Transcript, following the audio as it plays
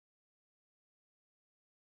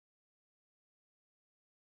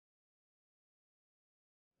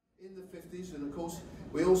in the 50s, and of course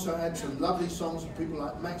we also had some lovely songs from people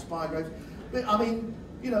like Max Bygraves. But, I mean,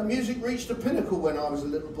 you know, music reached a pinnacle when I was a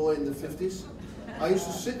little boy in the 50s. I used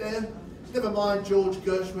to sit there, never mind George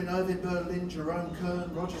Gershwin, Irving Berlin, Jerome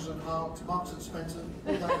Kern, Rodgers and Hart, Marks and Spencer,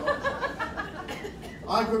 all that lot.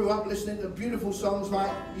 I grew up listening to beautiful songs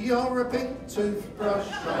like You're a Pink Toothbrush,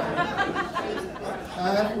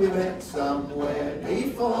 and we met somewhere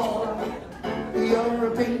before. You're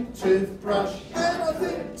a pink toothbrush, and I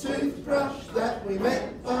think toothbrush that we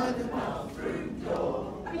met by the bathroom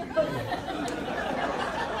door.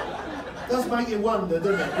 Does make you wonder,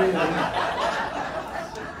 doesn't it, really?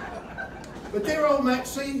 But dear old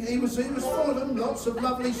Maxie, he was full of them, lots of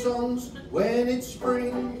lovely songs. When it's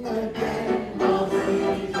spring again, I'll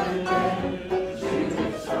bring again. She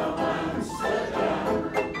lives from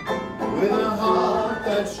Amsterdam. With a heart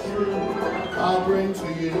that's true, I'll bring to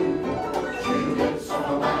you. She lives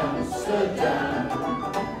from Amsterdam.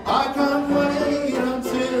 I can't wait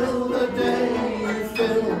until the day you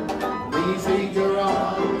fill these eager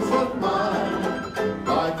arms of mine.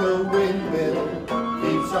 Like a windmill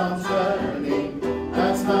keeps on turning,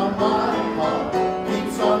 that's how my heart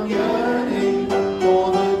keeps on yearning.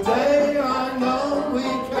 For the day I know we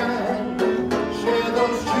can share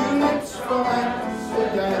those tulips from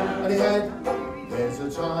Amsterdam. And he had, there's a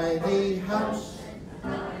tiny house.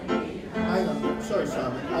 Hang on, sorry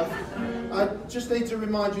Simon, I just need to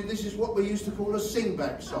remind you this is what we used to call a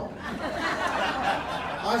sing-back song.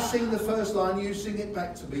 I sing the first line, you sing it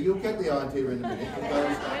back to me. You'll get the idea in a minute. It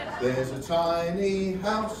goes, there's a tiny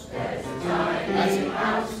house,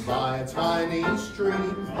 by a tiny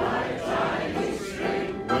stream,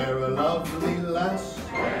 where a lovely lass,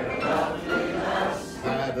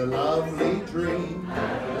 had a lovely dream,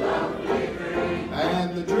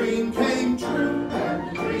 and the dream came true,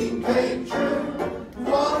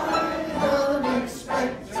 Why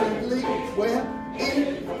unexpectedly, where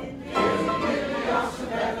in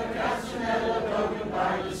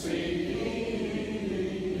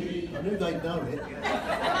I knew they'd know it.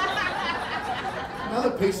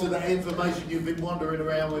 Another piece of that information you've been wandering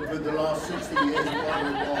around with for the last 60 years and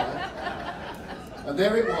wondering why. And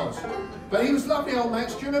there it was. But he was lovely, old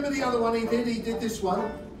Max. Do you remember the other one he did? He did this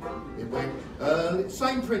one. It went early,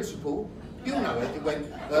 same principle. You'll know it. It went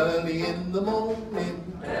early in the morning.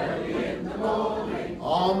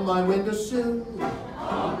 On my windowsill.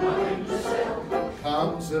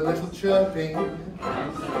 Comes a little chirping.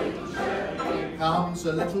 Comes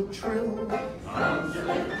a little trill.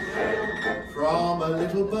 From a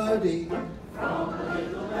little birdie.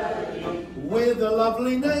 With a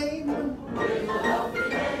lovely name.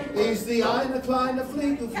 Is the eine kleine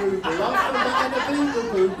Fliegelflügel off the eine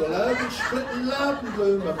Fliegelkugel, Ergen splitten loud and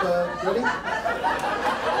bloom a bird. Ready? Well,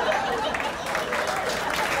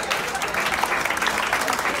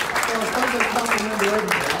 I suppose I can't remember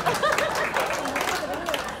everything.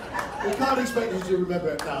 We can't expect you to remember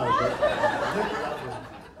it now, but I think